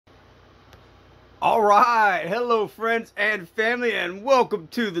All right, hello friends and family, and welcome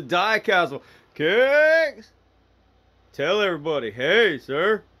to the Die Castle. Kicks, tell everybody, hey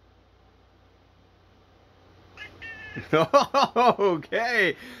sir.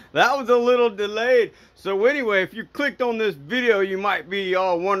 Okay, that was a little delayed. So anyway, if you clicked on this video, you might be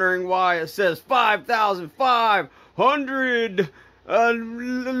wondering why it says 5,500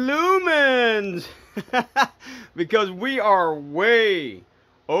 lumens. Because we are way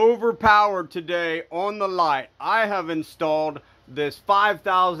overpowered today on the light. I have installed this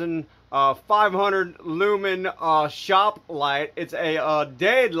 5,500 lumen shop light. It's a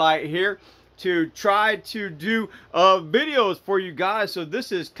dead light here to try to do videos for you guys. So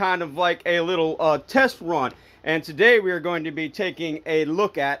this is kind of like a little test run. And today we are going to be taking a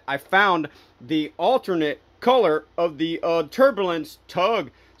look at, I found the alternate color of the Turbolence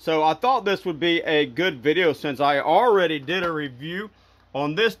tug. So I thought this would be a good video since I already did a review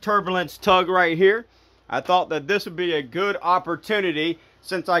on this Turbolence tug right here. I thought that this would be a good opportunity,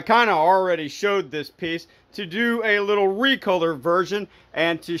 since I kind of already showed this piece, to do a little recolor version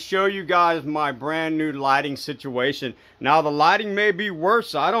and to show you guys my brand new lighting situation. Now the lighting may be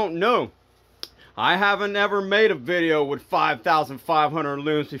worse, I don't know. I haven't ever made a video with 5,500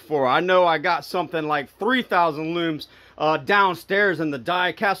 looms before. I know I got something like 3,000 looms downstairs in the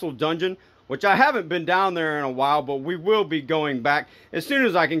Die Castle dungeon, which I haven't been down there in a while, but we will be going back as soon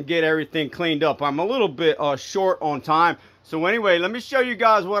as I can get everything cleaned up. I'm a little bit short on time. So anyway, let me show you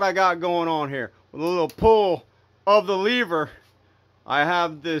guys what I got going on here. With a little pull of the lever, I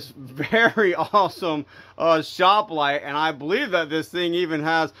have this very awesome shop light, and I believe that this thing even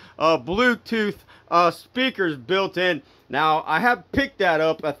has Bluetooth speakers built in. Now, I have picked that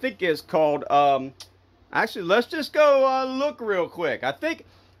up. I think it's called, actually, let's just go look real quick. I think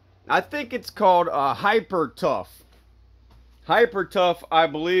it's called Hyper Tough. Hyper Tough, I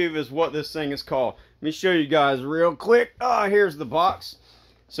believe, is what this thing is called. Let me show you guys real quick. Here's the box.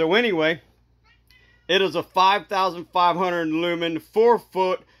 So anyway, it is a 5,500 lumen,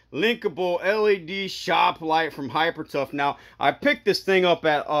 4-foot linkable LED shop light from Hyper Tough. Now, I picked this thing up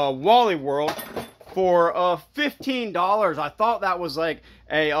at Wally World for $15. I thought that was like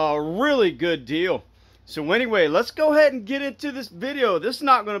a really good deal. So anyway, let's go ahead and get into this video. This is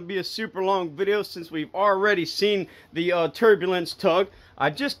not going to be a super long video since we've already seen the Turbolence tug.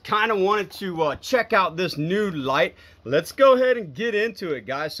 I just kind of wanted to check out this new light. Let's go ahead and get into it,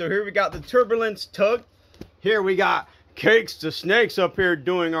 guys. So here we got the Turbolence tug. Here we got Cakes the Snakes up here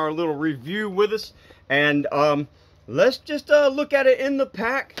doing our little review with us. And let's just look at it in the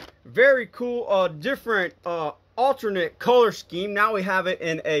pack. Very cool, different alternate color scheme. Now we have it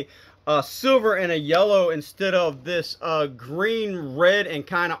in a silver and a yellow instead of this green, red, and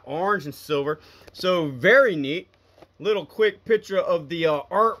kind of orange and silver. So very neat. Little quick picture of the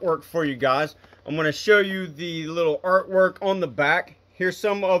artwork for you guys. I'm going to show you the little artwork on the back. Here's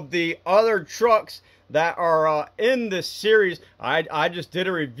some of the other trucks that are in this series. I just did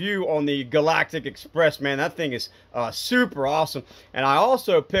a review on the Galactic Express, man. That thing is super awesome. And I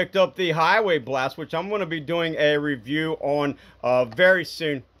also picked up the Highway Blast, which I'm going to be doing a review on very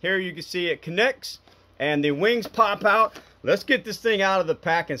soon. Here you can see it connects and the wings pop out. Let's get this thing out of the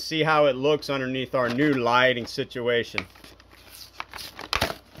pack and see how it looks underneath our new lighting situation.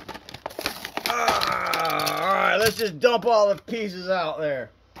 Alright, let's just dump all the pieces out there.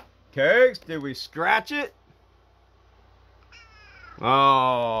 Cakes, did we scratch it?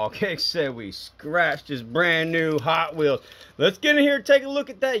 Oh, Cakes said we scratched his brand new Hot Wheels. Let's get in here and take a look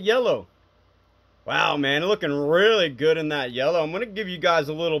at that yellow. Wow, man, looking really good in that yellow. I'm going to give you guys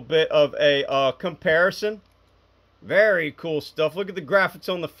a little bit of a comparison. Very cool stuff. Look at the graphics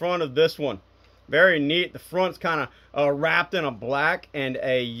on the front of this one. Very neat. The front's kind of wrapped in a black and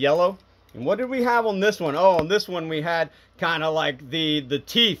a yellow. And what did we have on this one? Oh, on this one we had kind of like the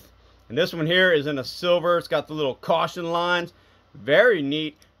teeth. And this one here is in a silver. It's got the little caution lines. Very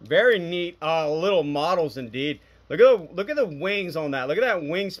neat. Very neat little models indeed. Look at the wings on that. Look at that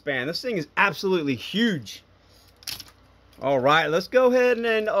wingspan. This thing is absolutely huge. All right, let's go ahead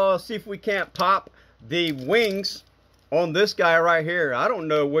and see if we can't pop the wings on this guy right here. I don't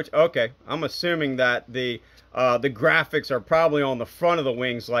know which. Okay, I'm assuming that the graphics are probably on the front of the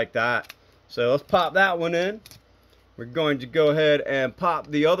wings like that. So let's pop that one in. We're going to go ahead and pop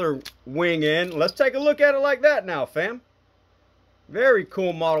the other wing in. Let's take a look at it like that now, fam. Very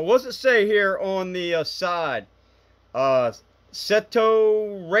cool model. What's it say here on the side?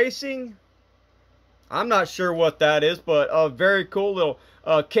 Seto Racing? I'm not sure what that is, but a very cool little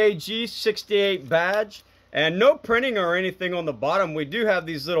KG 68 badge. And no printing or anything on the bottom. We do have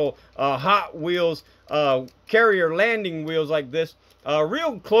these little Hot Wheels carrier landing wheels like this,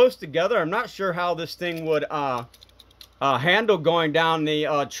 real close together. I'm not sure how this thing would handle going down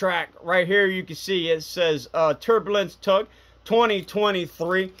the track. Right here you can see it says Turbolence Tug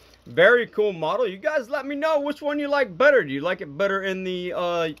 2023. Very cool model. You guys let me know which one you like better. Do you like it better in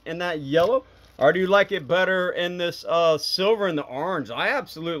the in that yellow, or do you like it better in this silver and the orange? I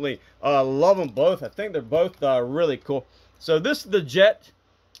absolutely love them both. I think they're both really cool. So this is the jet,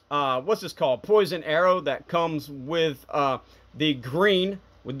 what's this called? Poison Arrow, that comes with the green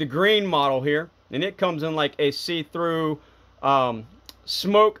model here. And it comes in like a see-through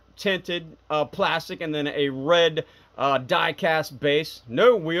smoke tinted plastic, and then a red die-cast base.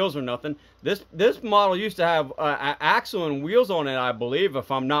 No wheels or nothing. This model used to have axle and wheels on it, I believe,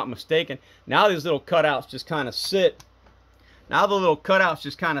 if I'm not mistaken. Now these little cutouts just kind of sit. Now the little cutouts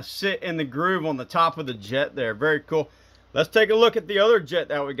just kind of sit in the groove on the top of the jet there. Very cool. Let's take a look at the other jet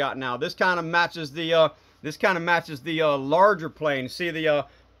that we got now. This kind of matches the larger plane. See the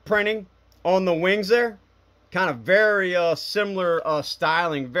printing on the wings there? Kind of very similar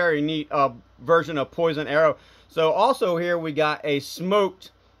styling. Very neat version of Poison Arrow. So also here we got a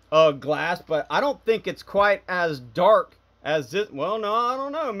smoked glass, but I don't think it's quite as dark as this. Well, no, I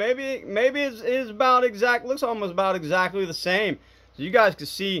don't know. Maybe it's about exact. Looks almost about exactly the same. So you guys can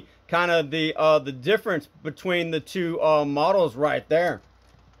see kind of the difference between the two models right there.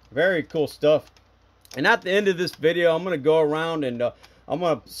 Very cool stuff. And at the end of this video, I'm gonna go around and I'm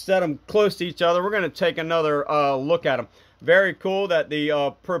gonna set them close to each other. We're gonna take another look at them. Very cool that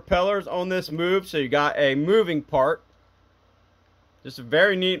the propellers on this move, so you got a moving part. Just a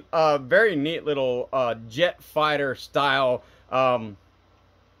very neat little jet fighter style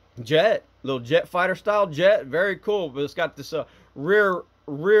jet, little jet fighter style jet. Very cool, but it's got this rear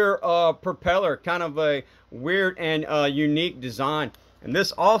propeller, kind of a weird and unique design. And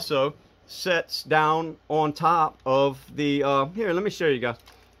this also sets down on top of the here, let me show you guys.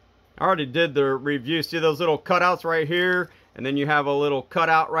 I already did the review. See those little cutouts right here, and then you have a little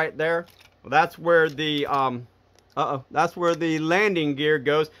cutout right there. Well, that's where the that's where the landing gear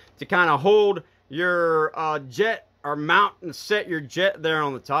goes to kind of hold your jet, or mount and set your jet there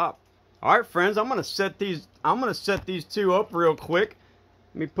on the top. All right, friends, I'm gonna set these two up real quick.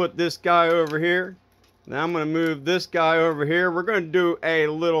 Let me put this guy over here. Now I'm gonna move this guy over here. We're gonna do a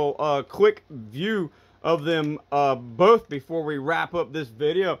little quick view of them both before we wrap up this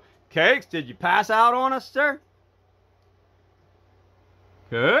video. Cakes, did you pass out on us, sir?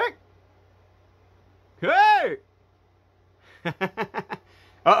 Cake? Cake!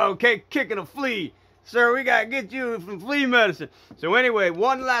 Uh-oh, Cake kicking a flea. Sir, we gotta get you some flea medicine. So anyway,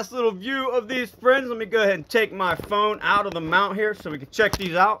 one last little view of these friends. Let me go ahead and take my phone out of the mount here so we can check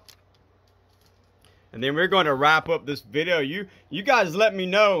these out. And then we're going to wrap up this video. You guys let me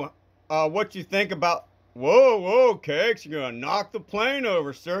know what you think about... Whoa, Cakes, you're going to knock the plane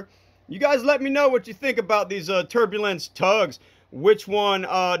over, sir. You guys let me know what you think about these Turbolence tugs. Which one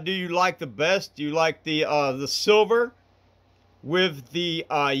do you like the best? Do you like the silver with the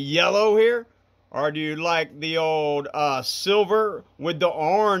yellow here? Or do you like the old silver with the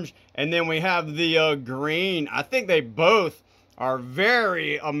orange? And then we have the green. I think they both are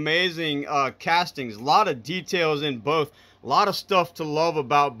very amazing castings. A lot of details in both. A lot of stuff to love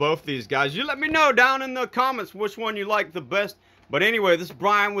about both these guys. You let me know down in the comments which one you like the best. But anyway, this is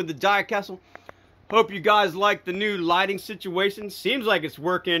Brian with the Die Castle. Hope you guys like the new lighting situation. Seems like it's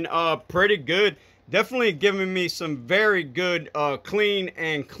working pretty good. Definitely giving me some very good clean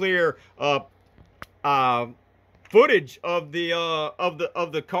and clear footage of the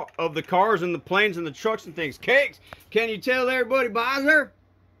cars and the planes and the trucks and things. Cakes, can you tell everybody buys her?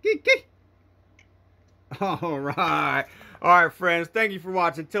 All right, friends. Thank you for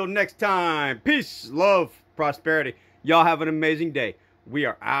watching. Until next time, peace, love, prosperity. Y'all have an amazing day. We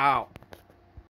are out.